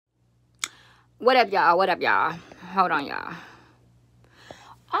What up, y'all? What up, y'all? Hold on, y'all.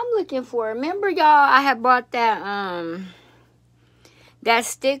 I'm looking for, remember, y'all, I had bought that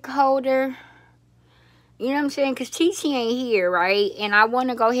stick holder. You know what I'm saying? Because TT ain't here, right? And I want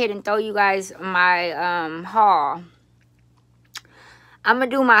to go ahead and throw you guys my haul. I'm going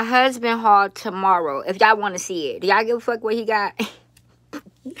to do my husband haul tomorrow, if y'all want to see it. Do y'all give a fuck what he got?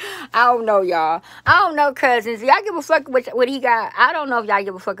 I don't know, y'all. I don't know, cousins. Y'all give a fuck what he got? I don't know if y'all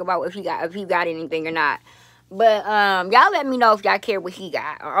give a fuck about if he got anything or not. But y'all let me know if y'all care what he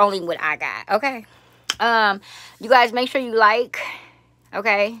got or only what I got. Okay. You guys make sure you like.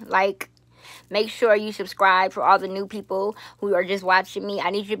 Okay, like. Make sure you subscribe for all the new people who are just watching me. I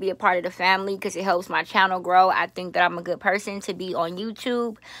need you to be a part of the family because it helps my channel grow. I think that I'm a good person to be on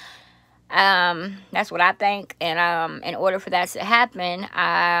YouTube. That's what I think. And in order for that to happen,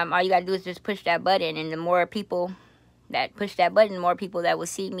 all you gotta do is just push that button. And the more people that push that button, the more people that will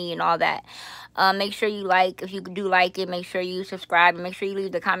see me and all that. Make sure you like. If you do like it, make sure you subscribe. And make sure you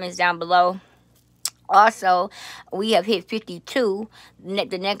leave the comments down below. Also, we have hit 52.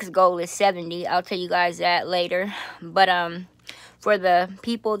 The next goal is 70. I'll tell you guys that later. But for the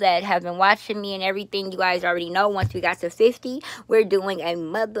people that have been watching me and everything, you guys already know, once we got to 50, we're doing a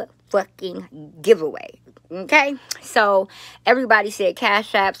motherfucking giveaway. Okay? So, everybody said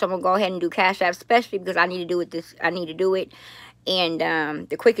Cash App, so I'm going to go ahead and do Cash App, especially because I need to do it. I need to do it. And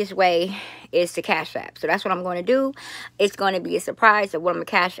the quickest way is to Cash App. So, that's what I'm going to do. It's going to be a surprise of what I'm going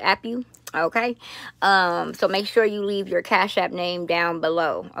to Cash App you. Okay, so make sure you leave your Cash App name down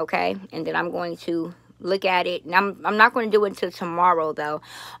below, okay? And then I'm going to look at it. And I'm not going to do it until tomorrow, though.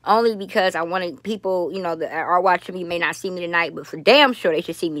 Only because I wanted people, you know, that are watching me may not see me tonight, but for damn sure they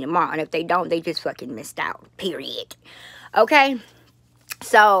should see me tomorrow. And if they don't, they just fucking missed out, period. Okay?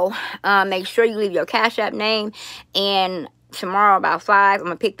 So, make sure you leave your Cash App name. And tomorrow about 5, I'm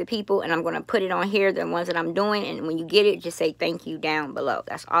going to pick the people and I'm going to put it on here, the ones that I'm doing. And when you get it, just say thank you down below.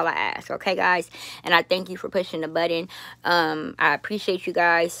 That's all I ask. Okay, guys? And I thank you for pushing the button. I appreciate you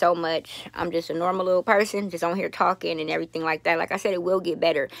guys so much. I'm just a normal little person, just on here talking and everything like that. Like I said, it will get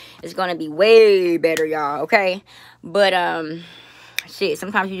better. It's going to be way better, y'all. Okay? But, shit,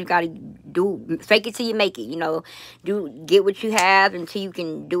 sometimes you just gotta fake it till you make it, you know. Get what you have until you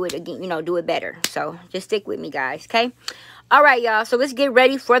can do it again, you know, do it better. So just stick with me, guys. Okay, all right, y'all, so let's get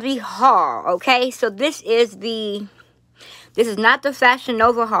ready for the haul. Okay, so this is not the Fashion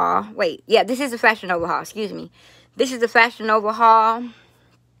Nova haul. Wait, yeah, this is the Fashion Nova haul. Excuse me. This is the Fashion Nova haul.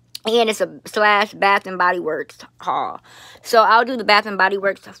 And it's a / Bath and Body Works haul. So I'll do the Bath and Body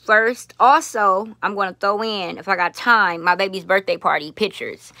Works first. Also, I'm going to throw in, if I got time, my baby's birthday party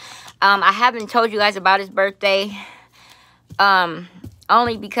pictures. I haven't told you guys about his birthday.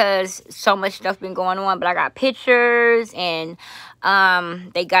 Only because so much stuff been going on. But I got pictures and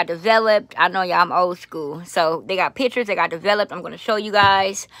they got developed. I know y'all, I'm old school. So they got pictures, they got developed. I'm going to show you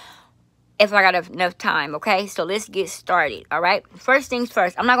guys if I got enough time, okay? So let's get started, all right? First things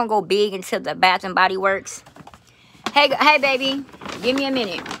first, I'm not going to go big into the Bath and Body Works. Hey, baby, give me a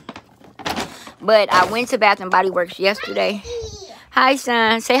minute. But I went to Bath and Body Works yesterday. Hi,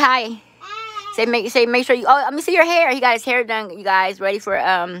 son. Say hi. Say make sure you, oh, let me see your hair. He got his hair done, you guys. Ready for,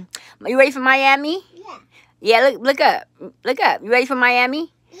 you ready for Miami? Yeah. Yeah, look up. Look up. You ready for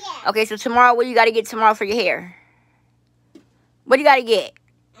Miami? Yeah. Okay, so tomorrow, what do you got to get tomorrow for your hair? What do you got to get?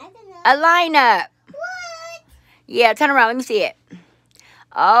 A lineup. What? Yeah, turn around. Let me see it.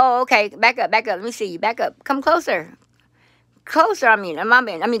 Oh, okay. Back up. Back up. Let me see you. Back up. Come closer. Closer, I mean,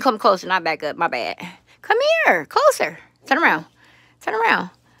 come closer, not back up. My bad. Come here. Closer. Turn around. Turn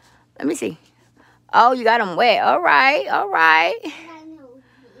around. Let me see. Oh, you got them wet. All right. All right.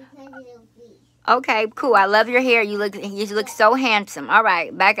 Okay, cool. I love your hair. You look so handsome. All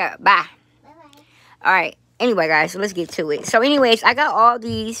right. Back up. Bye. Bye-bye. All right. Anyway, guys, so let's get to it. So, anyways, I got all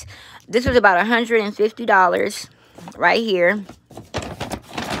these. This was about $150 right here.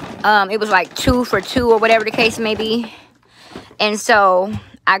 It was like 2 for 2 or whatever the case may be. And so,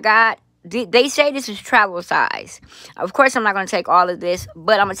 I got, they say this is travel size. Of course, I'm not going to take all of this,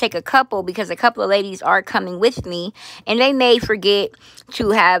 but I'm going to take a couple because a couple of ladies are coming with me. And they may forget to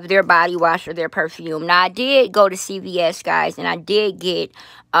have their body wash or their perfume. Now, I did go to CVS, guys, and I did get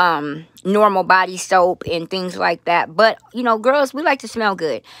normal body soap and things like that. But, you know, girls, we like to smell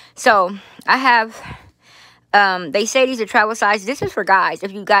good. So, I have, they say these are travel size. This is for guys.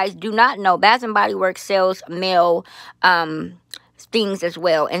 If you guys do not know, Bath and Body Works sells male, things as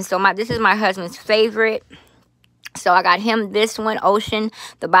well. And so, this is my husband's favorite. So, I got him this one, Ocean,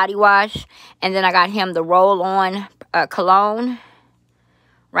 the body wash. And then I got him the roll-on cologne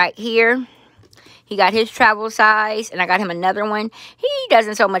right here. He got his travel size, and I got him another one. He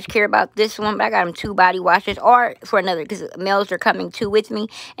doesn't so much care about this one, but I got him 2 body washes, or for another, because males are coming too with me,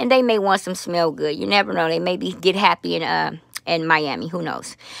 and they may want some smell good. You never know. They may get happy in Miami. Who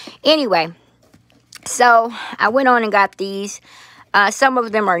knows? Anyway, so I went on and got these. Some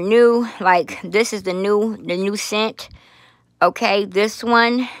of them are new. Like, this is the new scent. Okay, this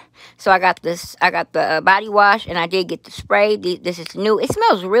one. So I got this. I got the body wash, and I did get the spray. This is new. It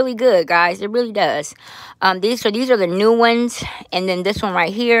smells really good, guys. It really does. These are the new ones, and then this one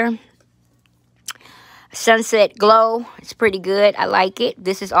right here, Sunset Glow. It's pretty good. I like it.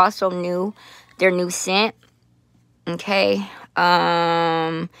 This is also new. Their new scent. Okay.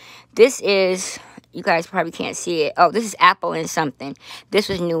 This is, you guys probably can't see it. Oh, this is apple and something. This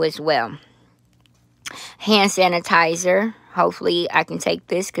was new as well. Hand sanitizer. Hopefully I can take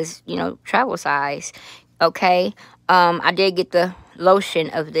this because, you know, travel size. Okay. I did get the lotion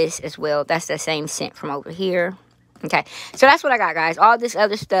of this as well. That's the same scent from over here. Okay. So that's what I got, guys. All this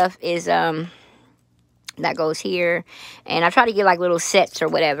other stuff is, that goes here. And I try to get like little sets or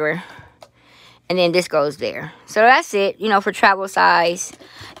whatever. And then this goes there. So that's it, you know, for travel size.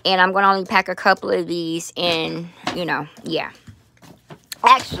 And I'm going to only pack a couple of these. And, you know, yeah.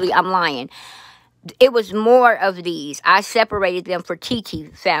 Actually, I'm lying. It was more of these. I separated them for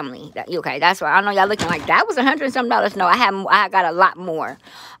TT family. Okay, that's why. I know y'all looking like, that was $100 and something. No, I got a lot more.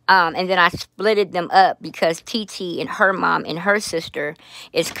 And then I splitted them up because TT and her mom and her sister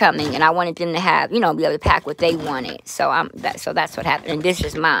is coming. And I wanted them to have, you know, be able to pack what they wanted. So that's what happened. And this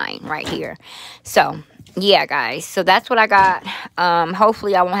is mine right here. So, yeah, guys. So that's what I got.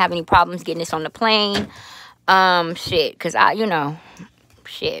 Hopefully I won't have any problems getting this on the plane. Shit. Because you know,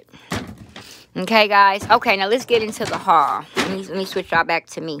 shit. Okay, guys. Okay, now let's get into the haul. Let me switch y'all back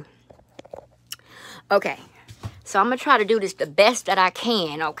to me. Okay. So I'm going to try to do this the best that I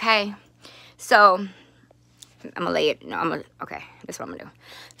can, okay? So, I'm going to lay it. No, okay, that's what I'm going to do.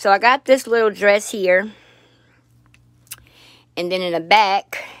 So, I got this little dress here. And then in the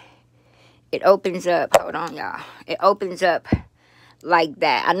back, it opens up. Hold on, y'all. It opens up like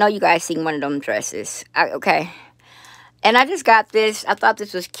that. I know you guys seen one of them dresses. Okay. And I just got this. I thought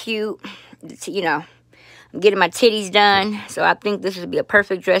this was cute. You know, I'm getting my titties done. So I think this would be a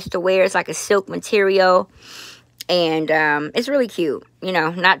perfect dress to wear. It's like a silk material. And it's really cute. You know,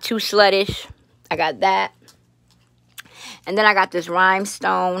 not too sluttish. I got that. And then I got this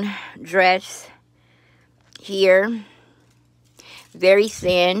rhinestone dress here. Very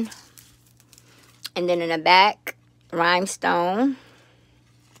thin. And then in the back, rhinestone.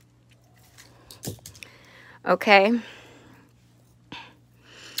 Okay.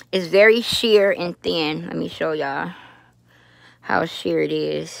 It's very sheer and thin. Let me show y'all how sheer it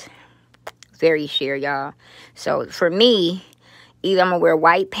is. Very sheer, y'all. So, for me, either I'm going to wear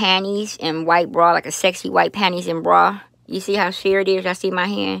white panties and white bra, like a sexy white panties and bra. You see how sheer it is? Y'all see my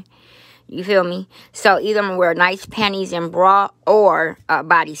hand? You feel me? So, either I'm going to wear nice panties and bra or a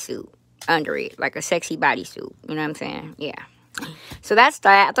bodysuit under it, like a sexy bodysuit. You know what I'm saying? Yeah. So, that's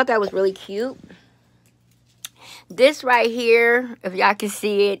that. I thought that was really cute. This right here, if y'all can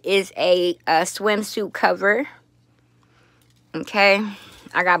see it, is a swimsuit cover. Okay.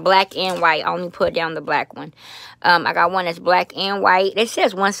 I got black and white. I only put down the black one. I got one that's black and white. It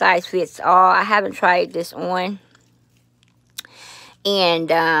says one size fits all. I haven't tried this on.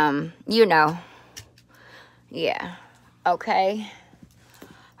 And, you know. Yeah. Okay.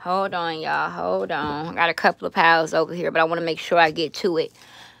 Hold on, y'all. Hold on. I got a couple of piles over here, but I want to make sure I get to it.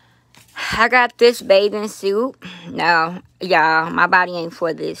 I got this bathing suit. No, y'all, my body ain't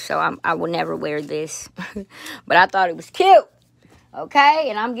for this, so I will never wear this. But I thought it was cute. Okay,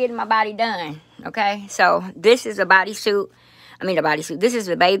 and I'm getting my body done. Okay, so this is a bodysuit. I mean a bodysuit. This is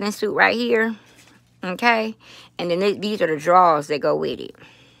a bathing suit right here. Okay, and then these are the drawers that go with it.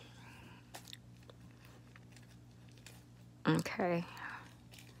 Okay.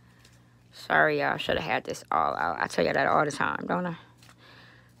 Sorry, y'all. Should have had this all out. I tell you that all the time, don't I?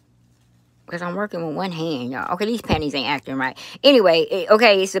 Because I'm working with one hand, y'all. Okay, these panties ain't acting right. Anyway,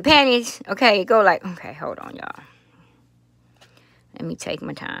 okay, it's the panties. Okay, go like, okay, hold on, y'all. Let me take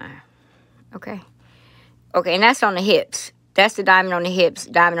my time. Okay. Okay, and that's on the hips. That's the diamond on the hips,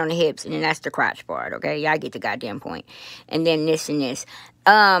 and then that's the crotch part, okay? Y'all get the goddamn point. And then this and this.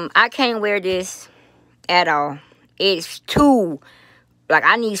 I can't wear this at all. It's too... Like,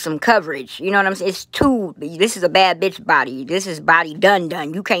 I need some coverage. You know what I'm saying? It's too... This is a bad bitch body. This is body done.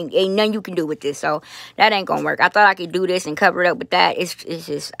 You can't... Ain't nothing you can do with this. So, that ain't gonna work. I thought I could do this and cover it up with that. It's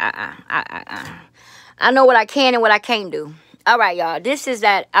just... I know what I can and what I can't do. Alright, y'all. This is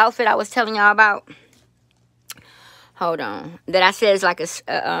that outfit I was telling y'all about. Hold on. That I said is like a...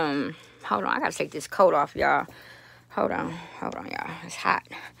 hold on. I gotta take this coat off, y'all. Hold on, y'all. It's hot.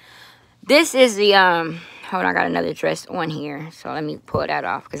 This is the, hold on, I got another dress on here. So let me pull that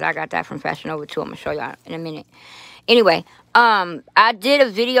off because I got that from Fashion Nova too. I'm gonna show y'all in a minute. Anyway, I did a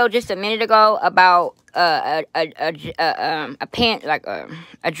video just a minute ago about a pant, like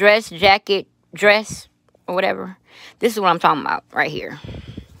a dress, jacket, dress, or whatever. This is what I'm talking about right here.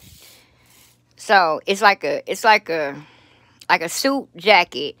 So it's like a suit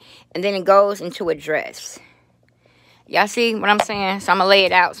jacket, and then it goes into a dress. Y'all see what I'm saying? So I'm gonna lay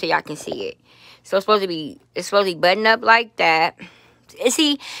it out so y'all can see it. So it's supposed to be buttoned up like that.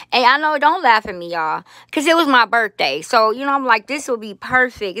 See, and I know, don't laugh at me, y'all, because it was my birthday. So, you know, I'm like, this will be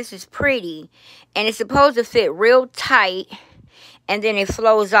perfect. This is pretty. And it's supposed to fit real tight, and then it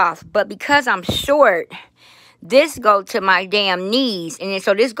flows off. But because I'm short, this goes to my damn knees, and then,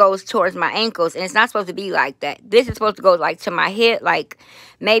 so this goes towards my ankles, and it's not supposed to be like that. This is supposed to go, like, to my hip, like,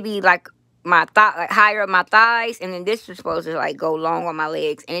 maybe, like, my thigh, like, higher up my thighs, and then this is supposed to, like, go long on my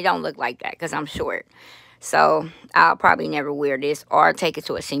legs, and it don't look like that because I'm short. So, I'll probably never wear this or take it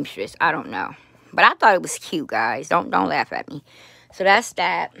to a seamstress. I don't know. But I thought it was cute, guys. Don't laugh at me. So, that's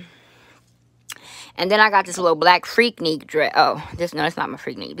that. And then I got this little black Freaknik dress. Oh, no, that's not my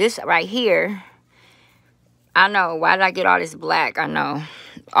Freaknik. This right here. I know. Why did I get all this black? I know.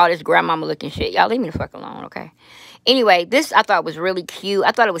 All this grandmama looking shit. Y'all leave me the fuck alone, okay? Anyway, this I thought was really cute.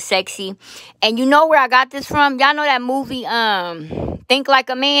 I thought it was sexy. And you know where I got this from? Y'all know that movie, Think Like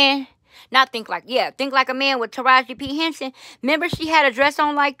a Man? Not Think Like, yeah, Think Like a Man with Taraji P. Henson. Remember she had a dress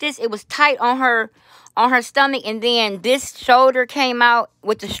on like this? It was tight on her stomach, and then this shoulder came out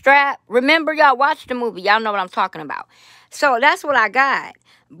with the strap. Remember, y'all watched the movie. Y'all know what I'm talking about. So that's what I got.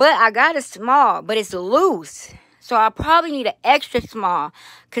 But I got it small, but it's loose. So I probably need an extra small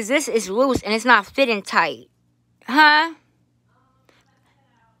because this is loose and it's not fitting tight. Huh?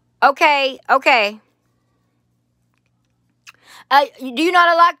 Okay. Do you know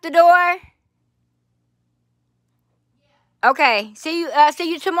how to lock the door? Okay. See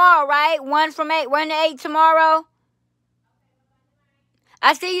you tomorrow, right? 1 to 8 tomorrow.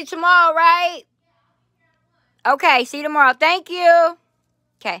 I see you tomorrow, right? Okay. See you tomorrow. Thank you.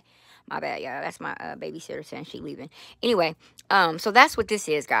 Okay. My bad, y'all. That's my babysitter saying she leaving. Anyway, so that's what this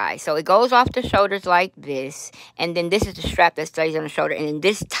is, guys. So it goes off the shoulders like this, and then this is the strap that stays on the shoulder, and then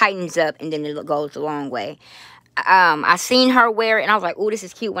this tightens up, and then it goes a long way. I seen her wear it, and I was like, "Ooh, this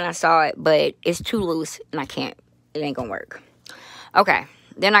is cute" when I saw it, but it's too loose, and I can't. It ain't gonna work. Okay.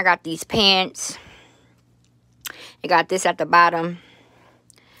 Then I got these pants. I got this at the bottom,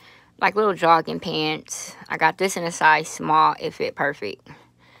 like little jogging pants. I got this in a size small. It fit perfect.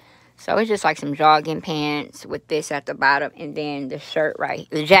 So it's just like some jogging pants with this at the bottom, and then the shirt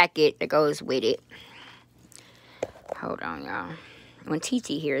the jacket that goes with it. Hold on, y'all. When TT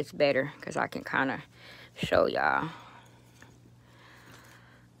here, it's better because I can kind of show y'all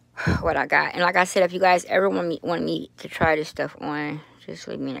what I got. And like I said, if you guys ever want me to try this stuff on, just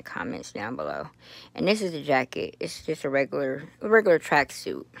leave me in the comments down below. And this is the jacket. It's just a regular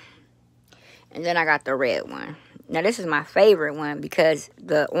tracksuit. And then I got the red one. Now, this is my favorite one because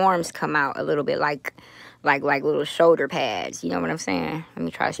the arms come out a little bit like little shoulder pads. You know what I'm saying? Let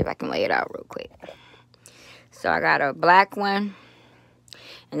me try to see if I can lay it out real quick. So, I got a black one.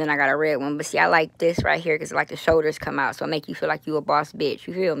 And then I got a red one. But see, I like this right here because like the shoulders come out. So, it make you feel like you a boss bitch.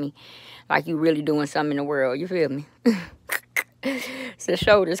 You feel me? Like you really doing something in the world. You feel me? So, the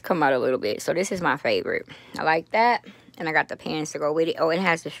shoulders come out a little bit. So, this is my favorite. I like that. And I got the pants to go with it. Oh, it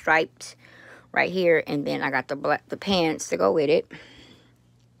has the stripes right here, and then I got the pants to go with it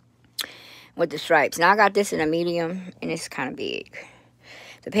with the stripes. Now I got this in a medium, and it's kind of big.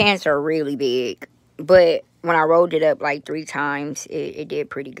 The pants are really big, but when I rolled it up like 3 times, it did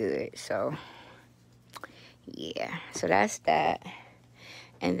pretty good. So yeah, so that's that.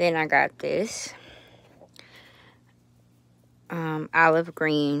 And then I got this olive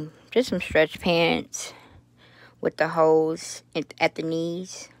green, just some stretch pants with the holes at the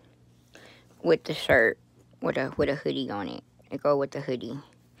knees. With the shirt, with a hoodie on it. It go with the hoodie.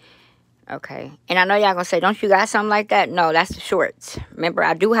 Okay. And I know y'all gonna say, don't you got something like that? No, that's the shorts. Remember,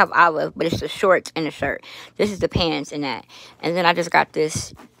 I do have olive, but it's the shorts and the shirt. This is the pants and that. And then I just got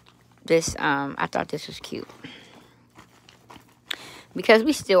this, I thought this was cute. Because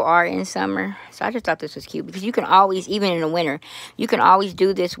we still are in summer. So I just thought this was cute. Because you can always, even in the winter, you can always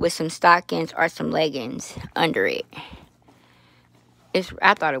do this with some stockings or some leggings under it.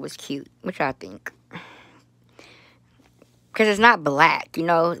 I thought it was cute. What y'all think? Because it's not black, you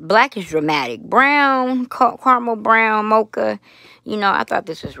know. Black is dramatic. Brown, caramel brown, mocha. You know, I thought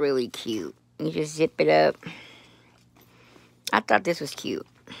this was really cute. You just zip it up. I thought this was cute.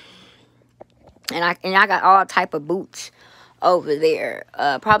 And I got all type of boots over there.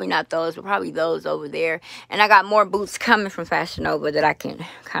 Probably not those, but probably those over there. And I got more boots coming from Fashion Nova that I can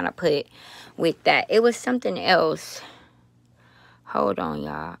kind of put with that. It was something else. Hold on,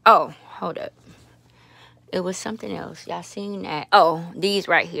 y'all. Oh, hold up. It was something else. Y'all seen that? Oh, these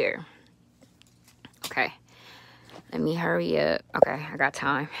right here. Okay. Let me hurry up. Okay, I got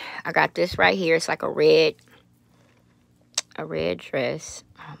time. I got this right here. It's like a red dress.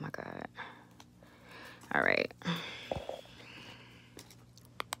 Oh my God. All right.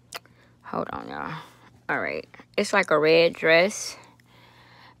 Hold on, y'all. All right. It's like a red dress.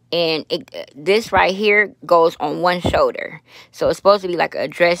 And this right here goes on one shoulder. So it's supposed to be like a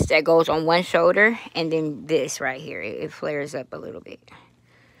dress that goes on one shoulder. And then this right here, it flares up a little bit.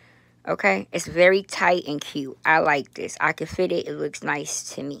 Okay? It's very tight and cute. I like this. I can fit it. It looks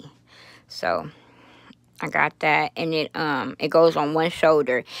nice to me. So I got that. And it goes on one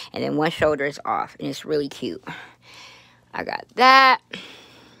shoulder. And then one shoulder is off. And it's really cute. I got that.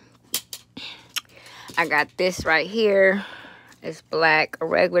 I got this right here. It's black, a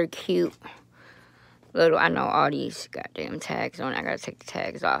regular cute little, I know all these goddamn tags on it. I gotta take the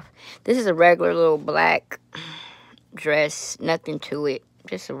tags off. This is a regular little black dress, nothing to it.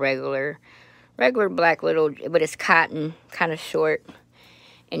 Just a regular black little, but it's cotton, kind of short.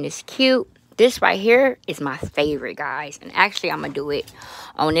 And it's cute. This right here is my favorite, guys. And actually, I'm gonna do it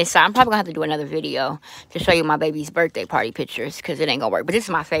on this side. I'm probably gonna have to do another video to show you my baby's birthday party pictures because it ain't gonna work. But this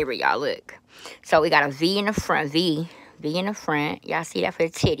is my favorite, y'all. Look. So we got a V in the front, V in the front. Y'all see that for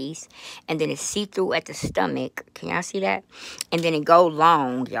the titties. And then it's see-through at the stomach. Can y'all see that? And then it go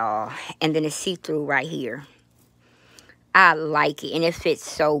long, y'all. And then it's see-through right here. I like it. And it fits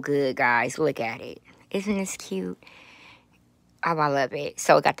so good, guys. Look at it. Isn't this cute? Oh, I love it.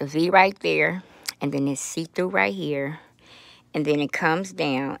 So it got the V right there. And then it's see-through right here. And then it comes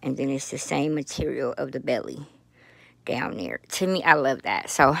down. And then it's the same material of the belly down there. To me, I love that.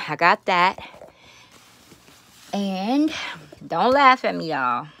 So I got that. And don't laugh at me,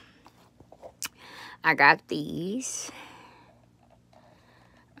 y'all. I got these.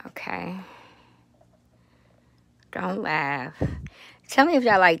 Okay. Don't laugh. Tell me if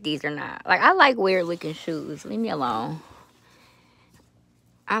y'all like these or not. Like, I like weird looking shoes. Leave me alone.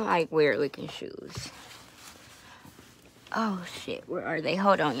 I like weird looking shoes. Oh, shit. Where are they?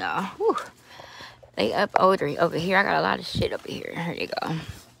 Hold on, y'all. Whew. They up over here. I got a lot of shit over here. Here they go.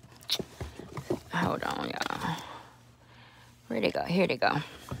 Hold on, y'all. Where'd they go? Here they go.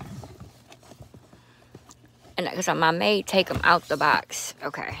 And because my maid take them out the box.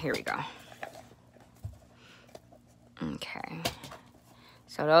 Okay, here we go. Okay.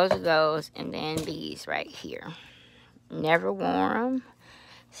 So those are those. And then these right here. Never wore them.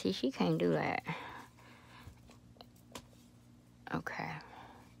 See, she can't do that. Okay.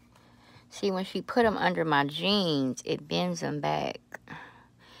 See, when she put them under my jeans, it bends them back.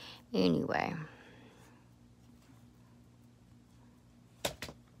 Anyway.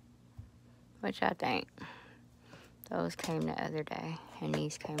 What y'all think? Those came the other day. And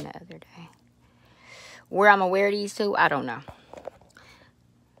these came the other day. Where I'm going to wear these to, I don't know.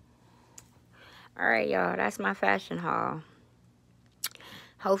 Alright, y'all. That's my fashion haul.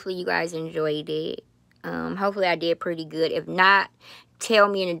 Hopefully, you guys enjoyed it. Hopefully, I did pretty good. If not, tell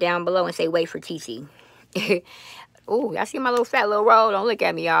me in the down below and say, wait for TC. Ooh, y'all see my little fat little roll? Don't look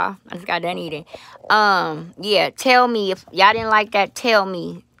at me, y'all. I just got done eating. Yeah, tell me. If y'all didn't like that, tell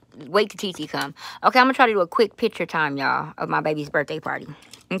me. Wait till TT come. Okay, I'm going to try to do a quick picture time, y'all, of my baby's birthday party.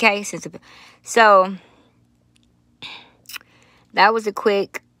 Okay? So, that was a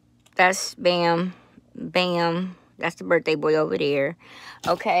quick, that's bam, bam. That's the birthday boy over there.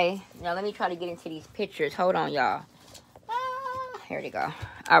 Okay. Now, let me try to get into these pictures. Hold on, y'all. Here they go.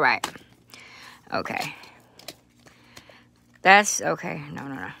 All right. Okay. That's, okay.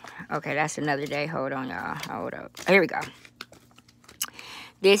 No. Okay, that's another day. Hold on, y'all. Hold up. Here we go.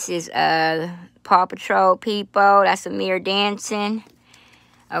 This is Paw Patrol people. That's Amir dancing.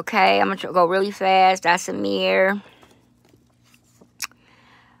 Okay, I'm going to go really fast. That's Amir.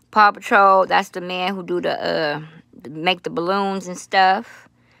 Paw Patrol, that's the man who do the, make the balloons and stuff.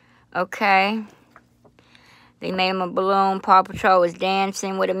 Okay. They made him a balloon. Paw Patrol is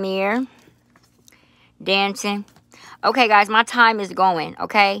dancing with Amir. Dancing. Okay, guys, my time is going.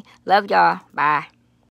 Okay. Love y'all. Bye.